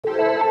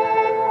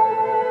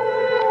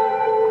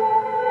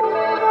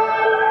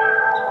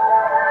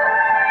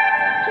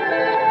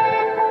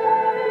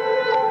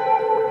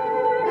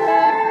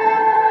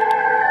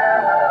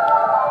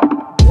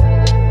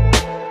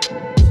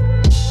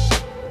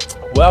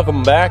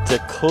Welcome back to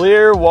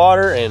clear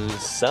water and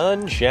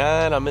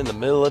sunshine. I'm in the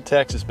middle of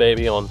Texas,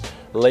 baby, on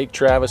Lake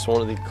Travis,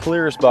 one of the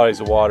clearest bodies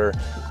of water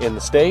in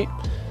the state.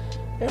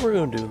 And we're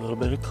going to do a little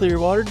bit of clear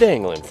water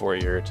dangling for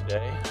you here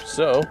today.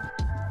 So,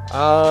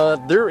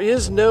 there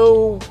is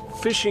no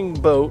fishing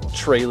boat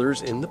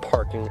trailers in the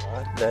parking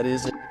lot. That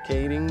is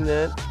indicating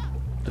that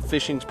the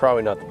fishing's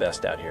probably not the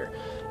best out here.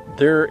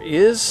 There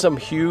is some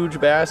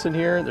huge bass in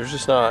here. There's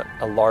just not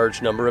a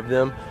large number of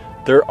them.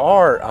 There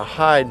are a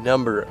high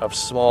number of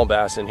small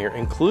bass in here,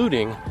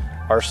 including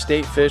our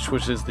state fish,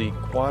 which is the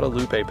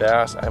Guadalupe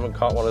bass. I haven't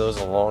caught one of those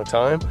in a long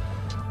time,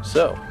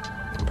 so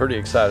I'm pretty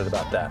excited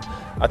about that.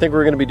 I think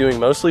we're going to be doing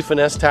mostly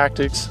finesse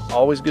tactics.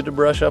 Always good to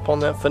brush up on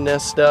that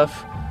finesse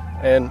stuff.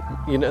 And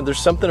you know, there's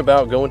something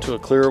about going to a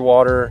clear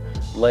water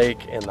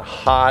lake in the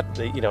hot,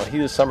 heat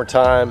of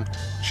summertime,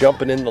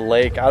 jumping in the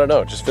lake. I don't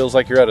know, it just feels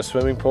like you're at a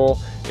swimming pool.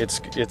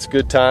 It's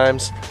good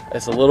times.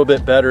 It's a little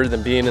bit better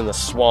than being in the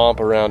swamp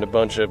around a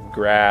bunch of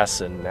grass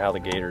and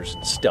alligators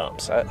and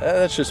stumps.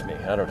 That's just me,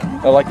 I don't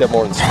know. I like that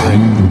more in the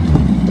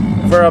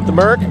spring. Fire up the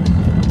Merc,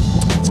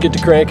 let's get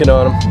to cranking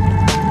on them.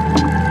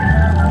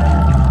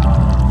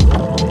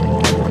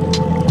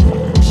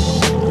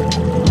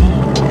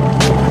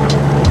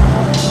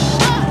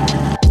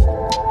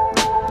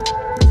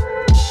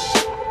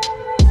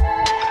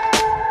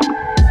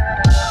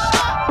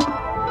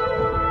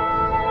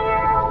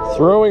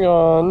 Throwing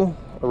on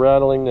a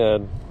rattling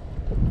Ned,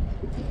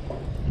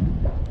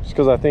 just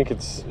because I think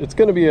it's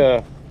going to be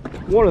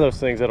one of those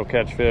things that'll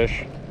catch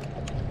fish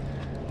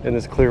in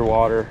this clear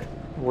water.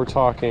 We're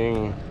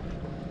talking,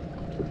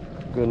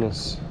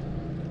 goodness,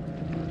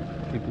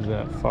 deep is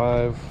that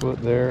 5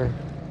 foot there,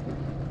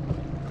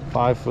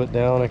 5 foot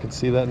down. I can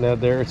see that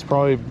Ned there. It's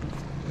probably,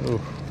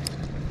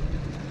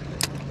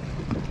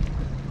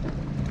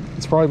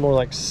 it's probably more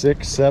like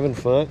 6-7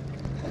 foot.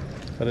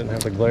 I didn't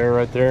have the glare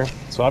right there.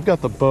 So I've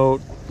got the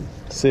boat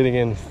sitting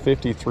in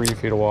 53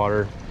 feet of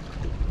water,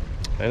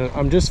 and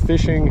I'm just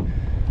fishing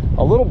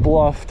a little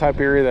bluff type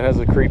area that has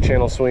a creek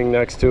channel swing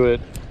next to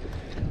it.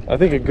 I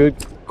think a good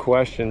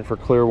question for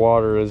clear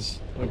water is,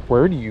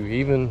 where do you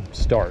even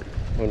start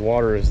when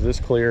water is this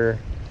clear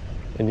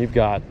and you've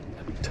got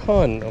a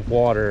ton of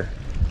water?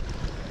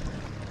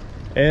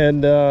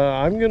 And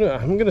I'm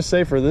gonna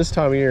say for this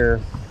time of year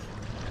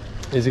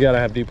is you got to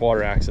have deep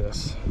water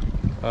access.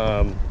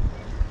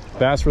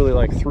 Bass really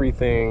like 3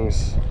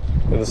 things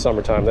in the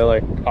summertime. They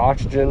like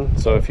oxygen,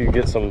 so if you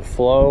get some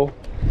flow,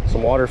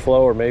 some water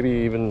flow, or maybe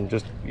even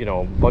just,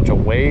 a bunch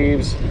of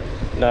waves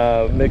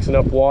mixing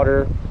up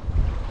water,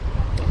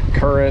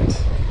 current,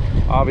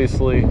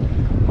 obviously.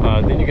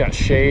 Then you got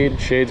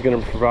shade. Shade's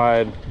going to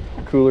provide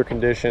cooler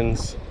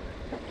conditions,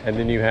 and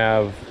then you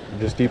have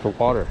just deeper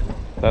water.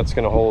 That's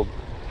going to hold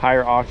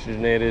higher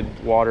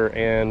oxygenated water,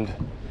 and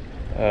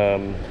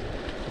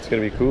it's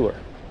going to be cooler,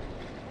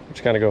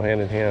 which kind of go hand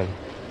in hand.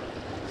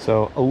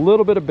 So a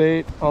little bit of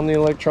bait on the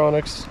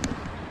electronics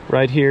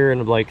right here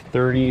in like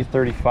 30,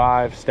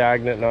 35,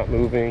 stagnant, not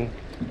moving.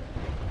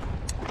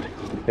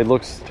 It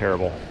looks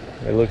terrible.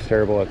 It looks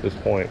terrible at this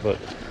point, but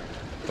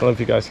I don't know if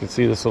you guys can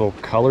see this little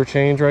color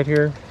change right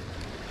here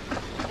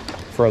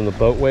from the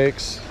boat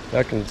wakes.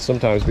 That can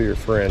sometimes be your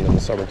friend in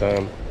the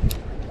summertime.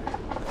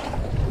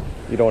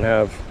 You don't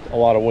have a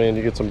lot of wind,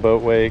 you get some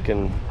boat wake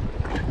and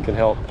can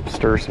help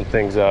stir some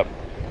things up.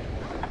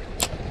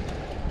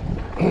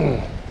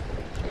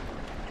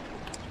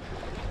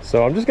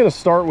 So I'm just going to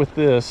start with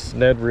this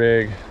Ned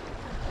rig,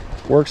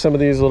 work some of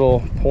these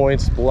little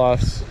points,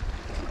 bluffs,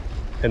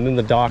 and then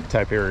the dock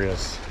type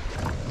areas.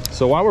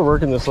 So while we're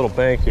working this little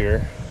bank here,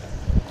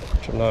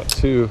 which I'm not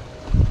too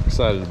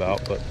excited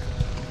about, but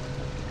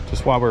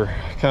just while we're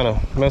kind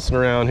of messing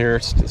around here,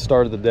 it's the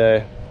start of the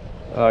day,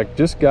 I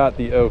just got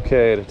the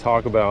okay to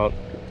talk about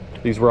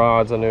these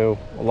rods. I know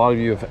a lot of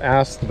you have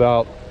asked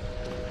about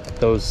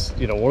those,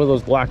 one of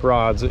those black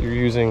rods that you're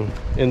using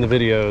in the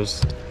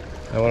videos.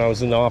 And when I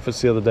was in the office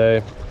the other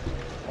day,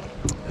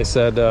 they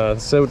said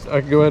so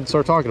I could go ahead and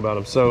start talking about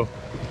them. So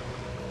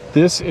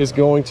this is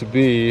going to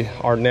be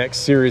our next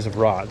series of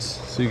rods.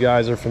 So you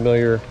guys are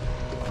familiar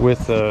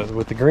with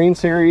the green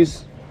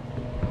series,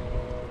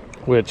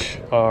 which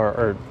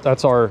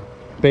that's our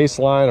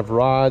baseline of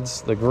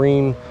rods. The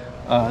green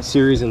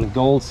series and the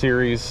gold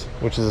series,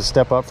 which is a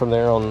step up from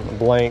there on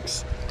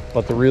blanks,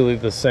 but they're really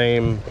the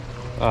same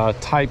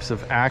types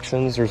of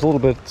actions. There's a little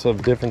bit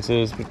of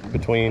differences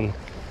between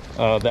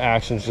the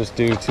actions just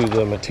due to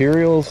the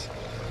materials,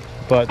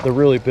 but they're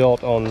really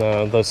built on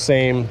the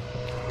same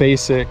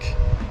basic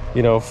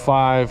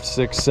 5,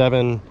 6,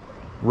 7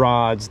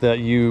 rods that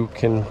you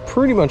can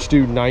pretty much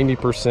do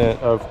 90%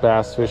 of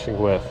bass fishing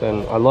with.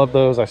 And I love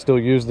those. I still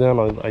use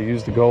them. I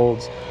use the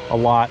golds a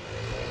lot,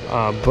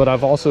 but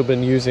I've also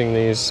been using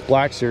these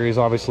black series,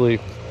 obviously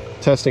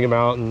testing them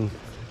out and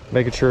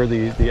making sure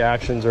the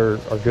actions are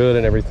good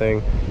and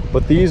everything.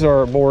 But these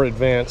are more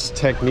advanced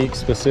technique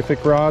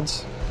specific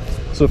rods.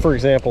 So for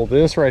example,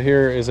 this right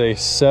here is a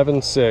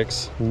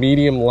 7.6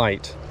 medium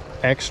light,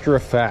 extra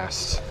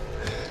fast.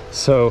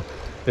 So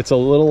It's a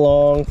little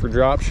long for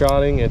drop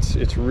shotting.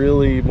 It's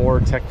really more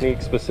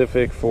technique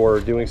specific for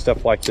doing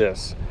stuff like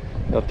this.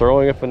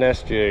 Throwing a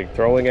finesse jig,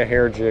 throwing a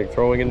hair jig,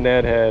 throwing a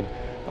Ned head,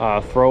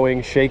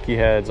 throwing shaky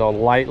heads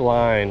on light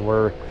line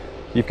where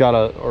you've got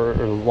or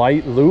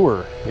light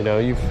lure. You know,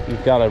 you've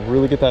got to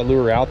really get that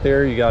lure out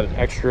there. You got an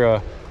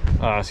extra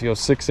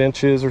 6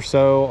 inches or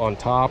so on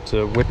top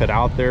to whip it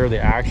out there.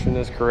 The action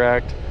is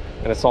correct,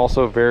 and it's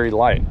also very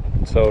light.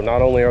 So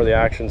not only are the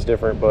actions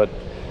different, but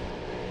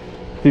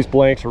these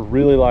blanks are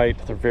really light.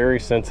 They're very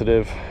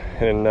sensitive,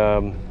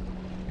 and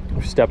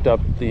we've stepped up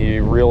the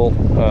reel,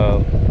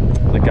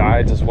 the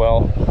guides as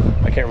well.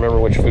 I can't remember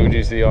which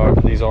Fujis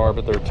these are,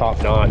 but they're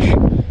top notch.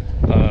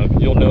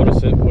 You'll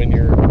notice it when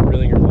you're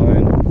reeling your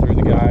line through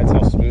the guides,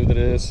 how smooth it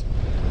is.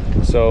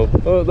 So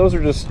those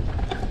are just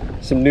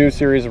some new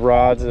series of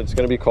rods. It's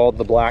going to be called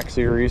the Black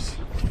Series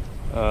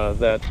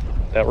that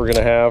we're going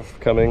to have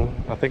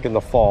coming, I think, in the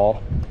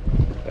fall,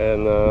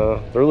 and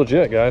they're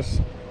legit,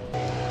 guys.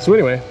 So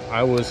anyway,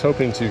 I was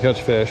hoping to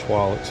catch fish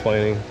while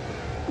explaining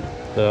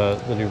the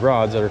new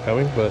rods that are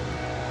coming, but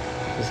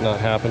it's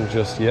not happened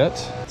just yet.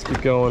 Let's keep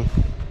going.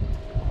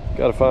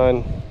 Got to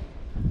find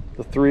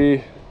the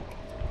three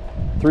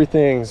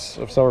things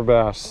of summer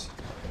bass: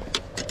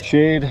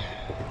 shade,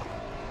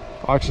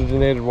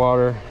 oxygenated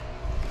water,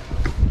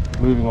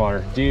 moving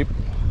water, deep,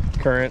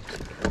 current,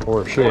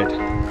 or shade.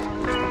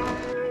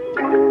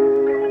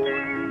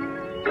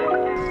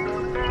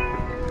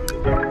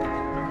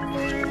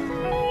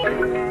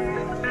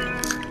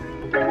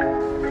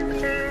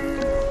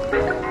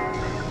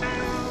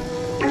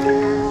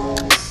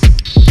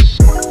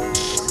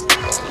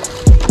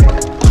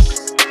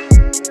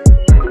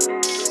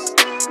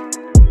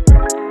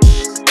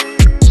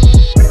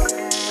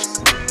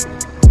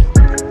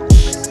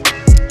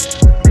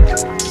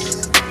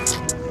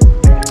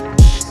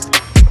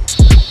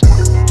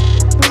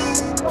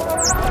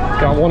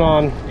 Got one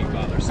on.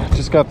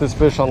 Just got this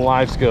fish on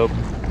live scope.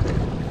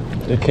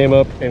 It came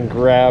up and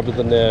grabbed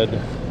the Ned.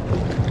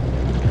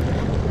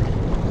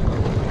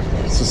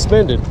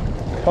 Suspended,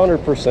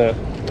 100%.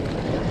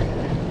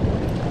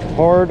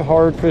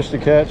 Hard fish to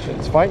catch.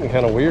 It's fighting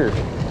kind of weird.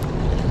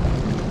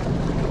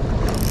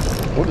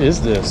 What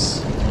is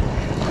this?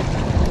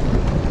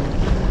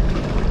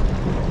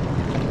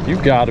 You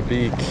gotta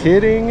be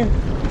kidding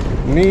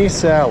me,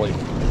 Sally.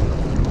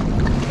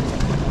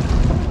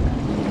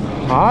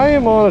 I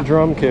am on a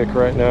drum kick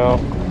right now.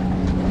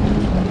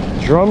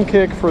 Drum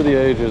kick for the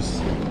ages.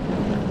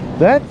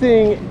 That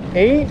thing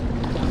ate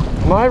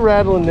my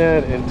rattling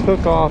Ned and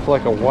took off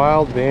like a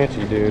wild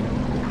banshee, dude.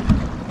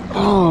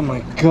 Oh my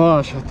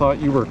gosh, I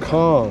thought you were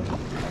calm.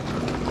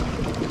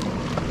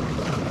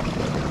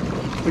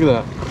 Look at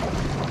that.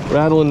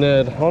 Rattling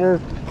Ned,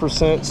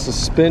 100%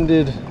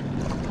 suspended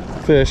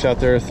fish out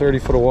there, 30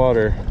 foot of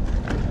water.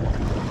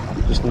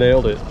 Just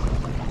nailed it.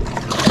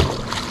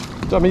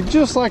 I mean,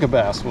 just like a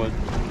bass would.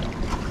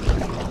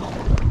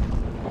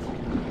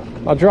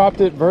 I dropped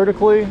it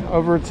vertically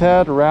over its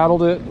head,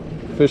 rattled it,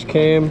 fish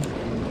came,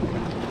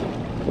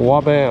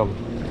 wabam.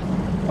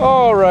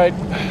 All right,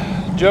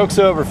 joke's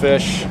over,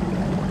 fish. You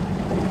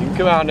can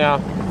come out now.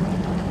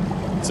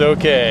 It's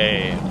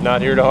okay, I'm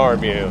not here to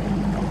harm you.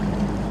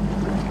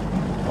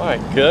 My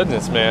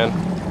goodness, man.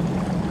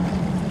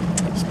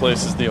 This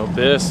place is the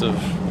abyss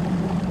of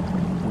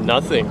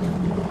nothing.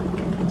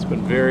 It's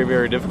been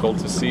very difficult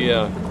to see.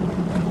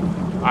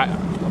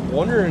 I'm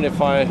wondering if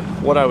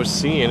what I was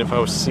seeing, if I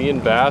was seeing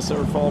bass that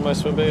were following my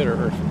swim bait,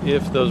 or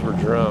if those were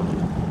drum.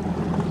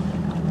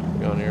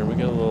 Go on here, we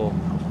got a little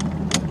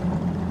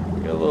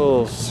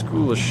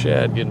school of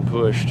shad getting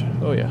pushed.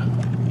 Oh yeah,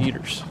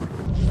 eaters.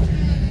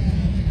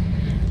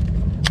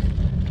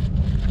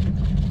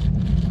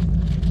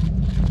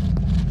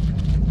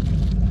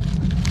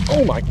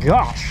 Oh my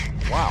gosh,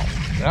 wow,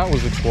 that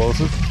was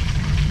explosive.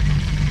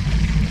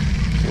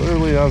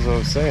 Literally, as I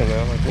was saying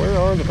that, like, where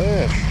are the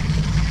fish?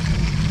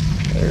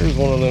 There's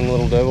one of them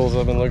little devils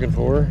I've been looking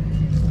for.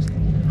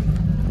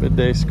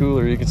 Midday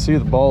schooler. You can see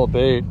the ball of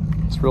bait.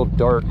 It's real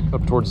dark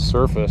up towards the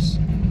surface.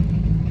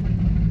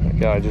 That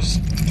guy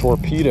just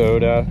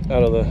torpedoed out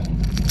of the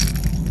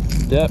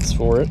depths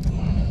for it.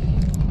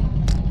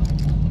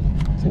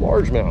 It's a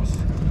largemouth.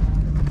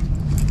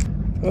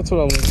 That's what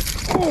I'm looking.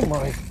 Oh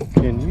my,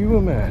 can you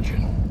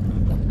imagine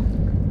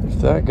if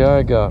that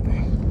guy got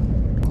me?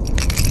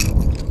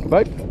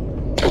 Goodbye.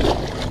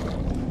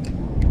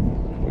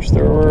 Wish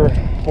there were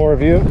more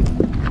of you.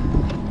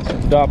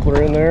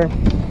 Doppler in there.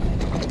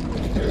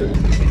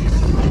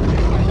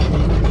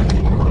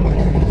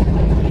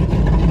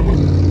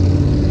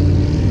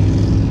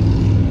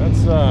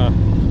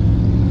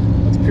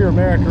 That's pure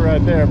America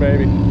right there,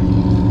 baby.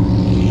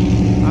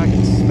 I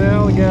can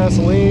smell the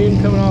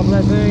gasoline coming off of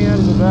that thing. That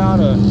is about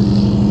a,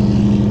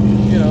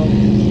 you know,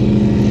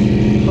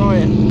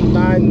 probably a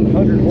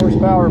 900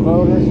 horsepower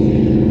motor.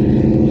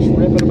 Just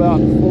ripping about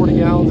 40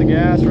 gallons of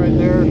gas right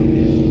there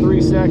in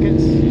 3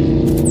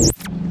 seconds.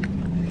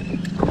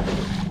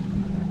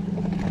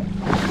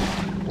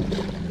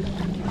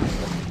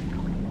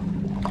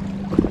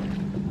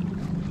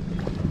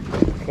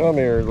 Come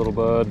here, little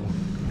bud.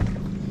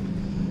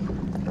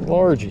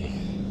 Largy.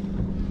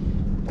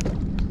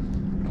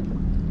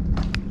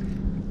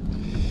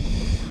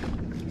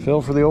 Fell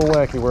for the old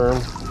wacky worm.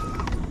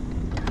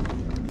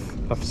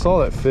 I saw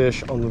that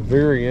fish on the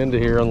very end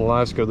of here on the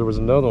live scope. There was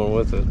another one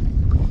with it.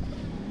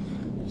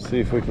 See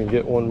if we can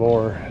get one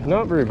more.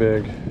 Not very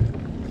big.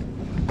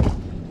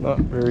 Not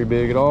very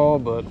big at all,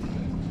 but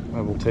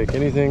I will take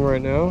anything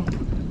right now.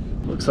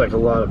 Looks like a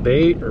lot of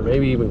bait, or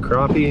maybe even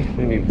crappie,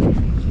 maybe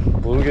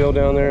bluegill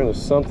down there.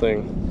 There's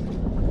something.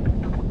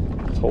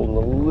 It's holding a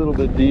little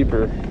bit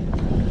deeper.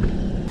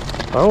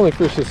 I only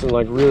fish this in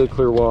like really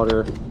clear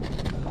water.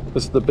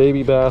 This is the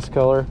baby bass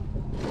color.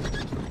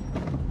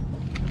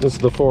 This is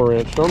the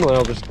 4-inch. Normally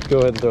I'll just go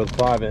ahead and throw the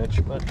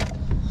 5-inch, but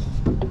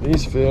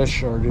these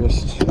fish are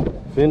just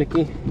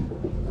finicky.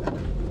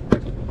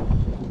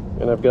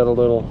 And I've got a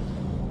little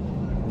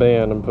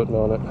band I'm putting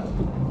on it.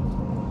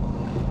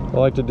 I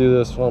like to do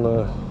this when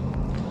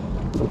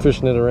I'm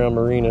fishing it around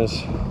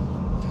marinas.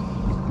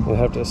 I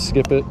have to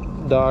skip it,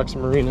 docks,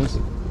 marinas.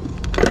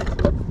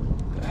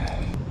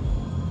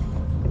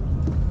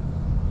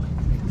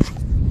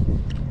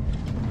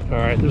 All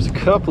right, there's a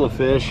couple of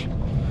fish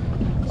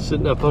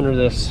sitting up under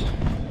this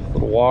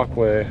little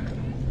walkway.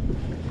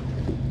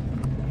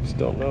 Just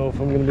don't know if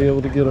I'm gonna be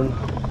able to get them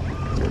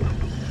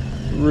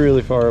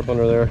really far up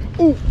under there.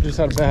 Ooh, just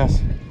had a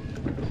bass.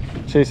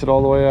 Chase it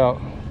all the way out.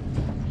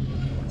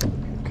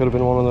 Could have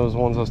been one of those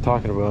ones I was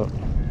talking about.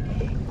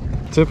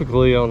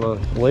 Typically on a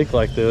lake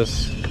like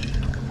this,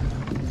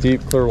 deep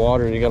clear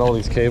water, you got all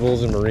these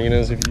cables and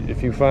marinas.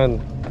 If you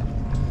find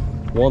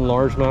one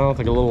largemouth,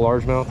 like a little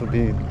largemouth, would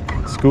be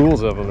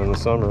schools of them in the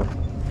summer.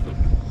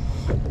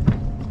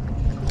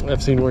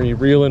 I've seen where you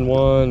reel in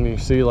one, you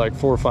see like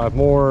 4 or 5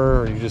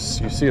 more, or you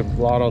see a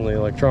lot on the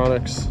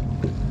electronics.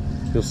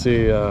 You'll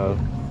see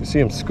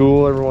them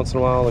school every once in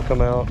a while. They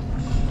come out,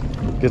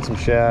 get some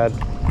shad.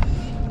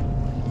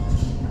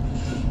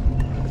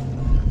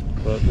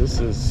 But this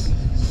is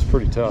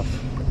pretty tough.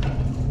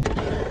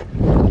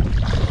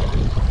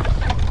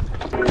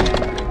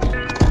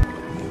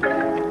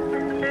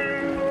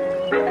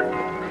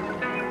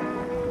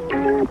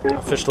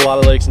 I fished a lot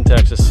of lakes in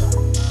Texas,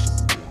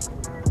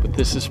 but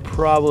this is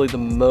probably the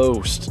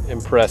most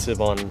impressive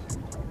on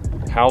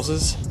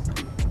houses.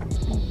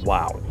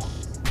 Wow.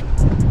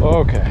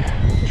 Okay,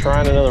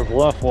 trying another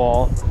bluff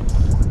wall.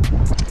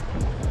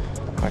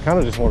 I kind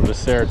of just wanted to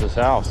stare at this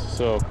house. It's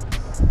so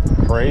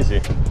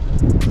crazy.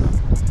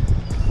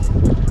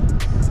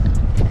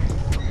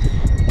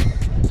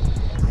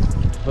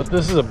 But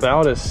this is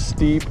about as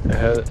steep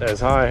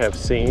as I have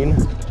seen.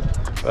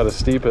 About as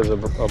steep as a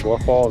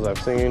bluff wall as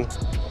I've seen.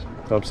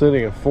 I'm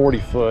sitting at 40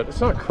 foot.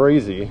 It's not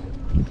crazy.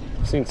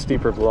 I've seen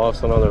steeper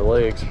bluffs on other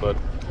lakes, but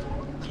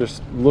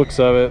just looks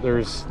of it,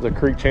 there's the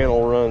creek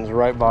channel runs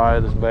right by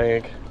this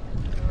bank.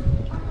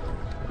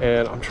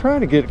 And I'm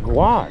trying to get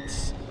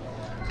gwats,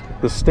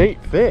 the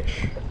state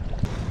fish.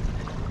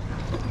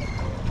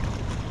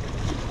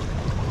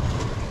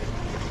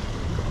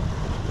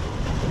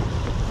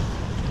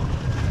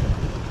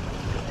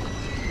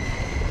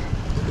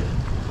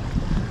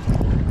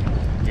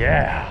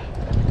 Yeah,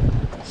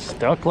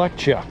 stuck like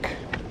Chuck.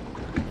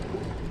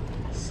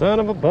 Son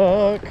of a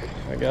buck.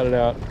 I got it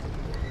out.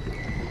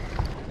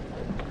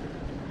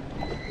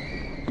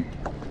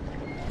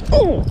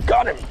 Oh,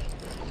 got him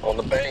on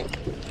the bank.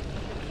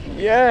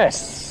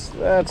 Yes,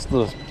 that's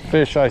the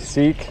fish I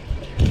seek.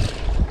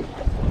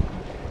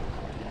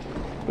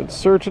 Been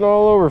searching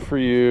all over for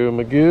you,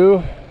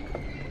 Magoo.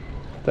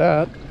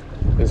 That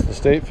is the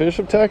state fish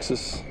of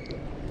Texas,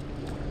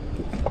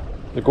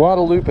 the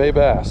Guadalupe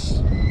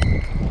bass.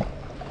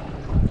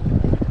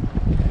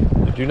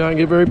 They do not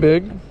get very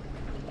big.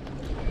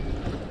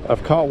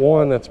 I've caught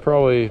one that's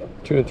probably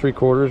 2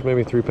 3/4,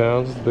 maybe 3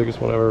 pounds. It's the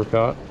biggest one I've ever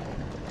caught.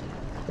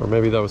 Or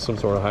maybe that was some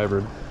sort of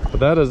hybrid.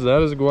 But that is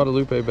a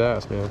Guadalupe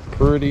bass, man.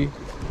 Pretty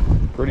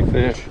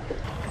fish.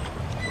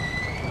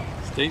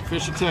 State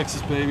fish of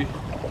Texas, baby.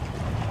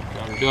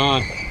 Got her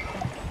done.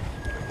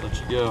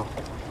 Let you go.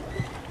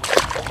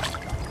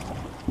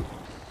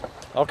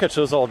 I'll catch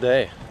those all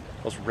day.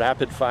 Those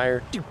rapid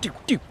fire,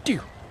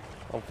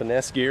 on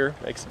finesse gear,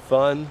 makes it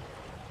fun.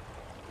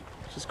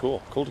 It's just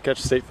cool. Cool to catch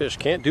a state fish.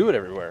 Can't do it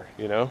everywhere,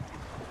 you know.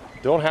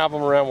 Don't have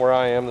them around where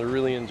I am. They're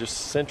really in just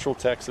central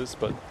Texas,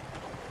 but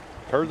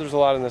heard there's a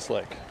lot in this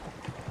lake.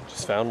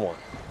 Just found one.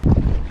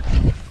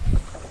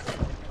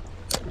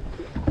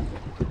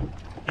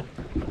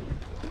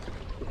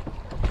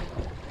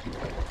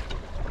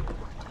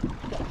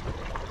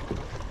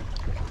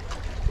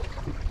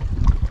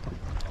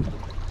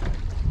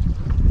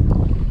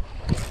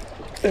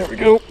 There we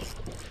go.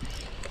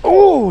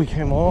 Oh, he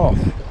came off.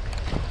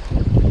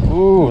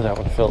 Ooh, that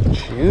one felt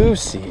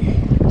juicy.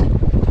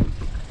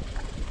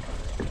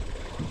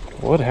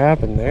 What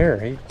happened there?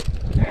 He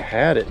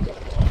had it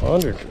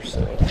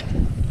 100%.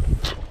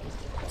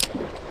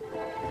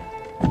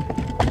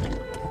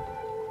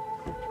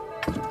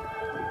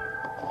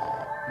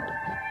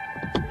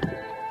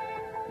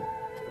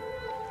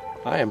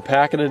 I am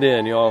packing it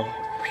in, y'all.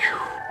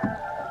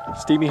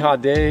 Steamy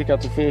hot day,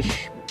 got the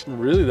fish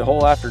really the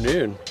whole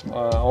afternoon,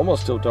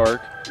 almost till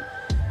dark,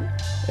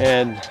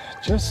 and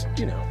just,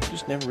 you know,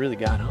 just never really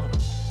got on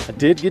them. I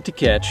did get to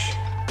catch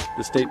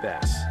the state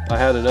bass. I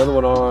had another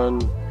one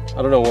on,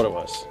 I don't know what it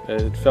was.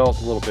 It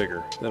felt a little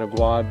bigger than a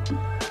quad,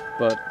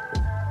 but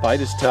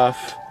bite is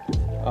tough.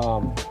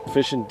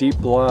 Fishing deep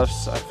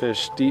bluffs, I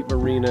fished deep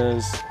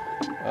marinas,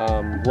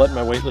 letting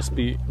my weightless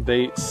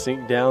bait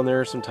sink down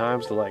there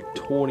sometimes to like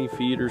 20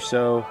 feet or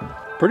so.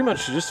 Pretty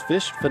much just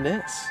fished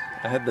finesse.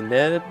 I had the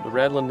Ned, the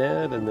rattling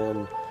Ned, and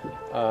then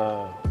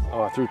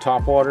I threw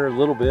top water a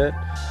little bit,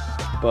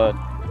 but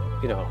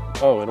you know,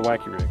 and a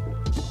wacky rig.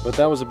 But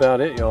that was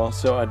about it, y'all.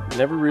 So I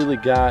never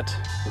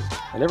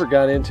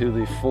got into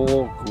the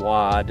full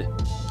quad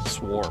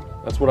swarm.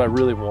 That's what I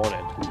really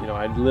wanted. You know,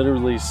 I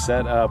literally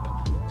set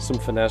up some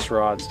finesse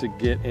rods to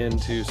get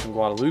into some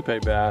Guadalupe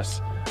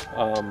bass.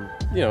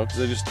 You know,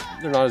 because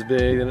they're not as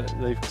big and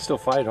they still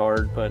fight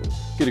hard, but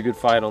get a good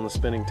fight on the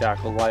spinning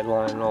tackle, light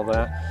line, and all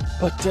that.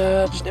 But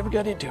just never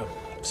got into them.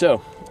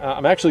 So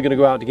I'm actually going to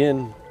go out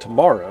again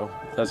tomorrow.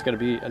 That's going to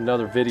be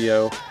another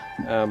video.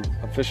 I'm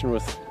fishing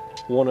with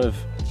one of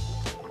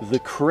the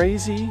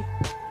crazy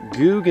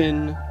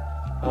Guggen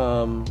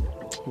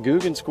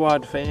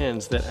Squad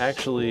fans that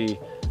actually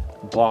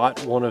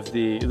bought one of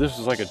the, this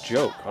was like a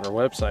joke on our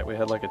website. We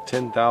had like a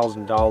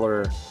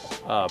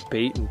 $10,000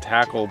 bait and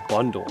tackle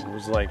bundle. It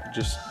was like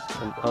just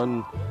an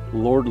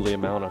unlordly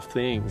amount of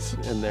things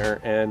in there.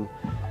 And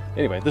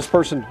anyway, this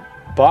person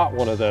bought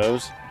one of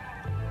those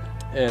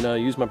and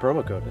used my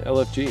promo code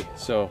LFG.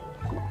 So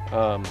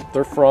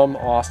they're from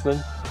Austin.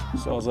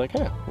 So I was like,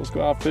 yeah, let's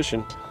go out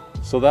fishing.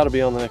 So that'll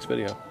be on the next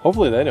video.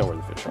 Hopefully they know where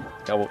the fish are.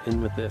 I will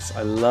end with this.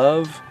 I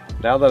love,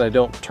 now that I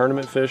don't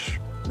tournament fish,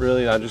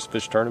 really, I just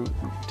fish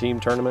team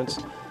tournaments,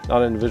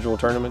 not individual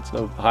tournaments,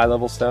 no high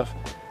level stuff.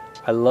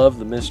 I love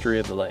the mystery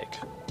of the lake.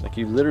 Like,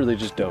 you literally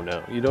just don't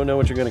know. You don't know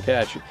what you're gonna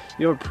catch.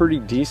 You have a pretty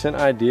decent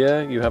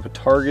idea. You have a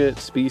target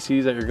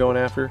species that you're going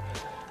after.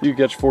 You could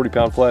catch a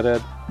 40-pound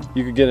flathead.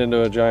 You could get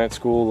into a giant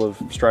school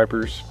of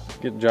stripers,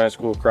 get a giant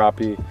school of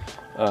crappie,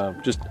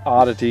 just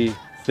oddity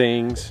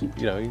things.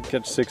 You know, you can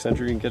catch a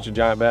 6-incher, you can catch a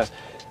giant bass.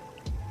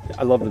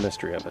 I love the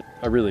mystery of it.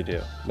 I really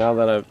do. Now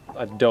that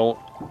I don't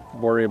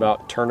worry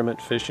about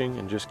tournament fishing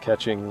and just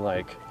catching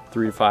like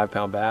 3 to 5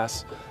 pound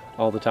bass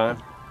all the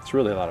time, it's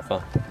really a lot of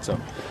fun. So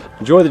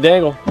enjoy the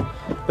dangle.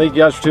 Thank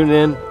you guys for tuning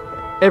in.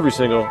 Every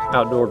single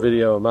outdoor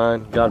video of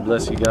mine. God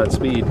bless you.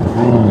 Godspeed.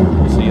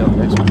 We'll see you on the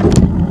next one.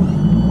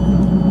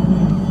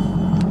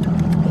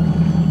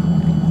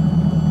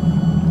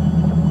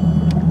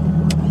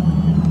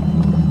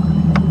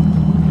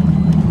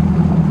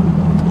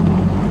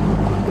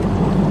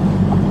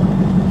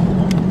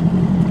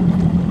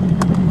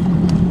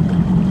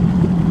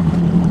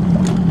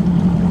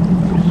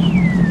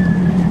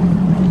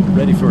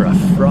 Ready for a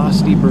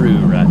frosty brew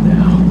right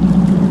now.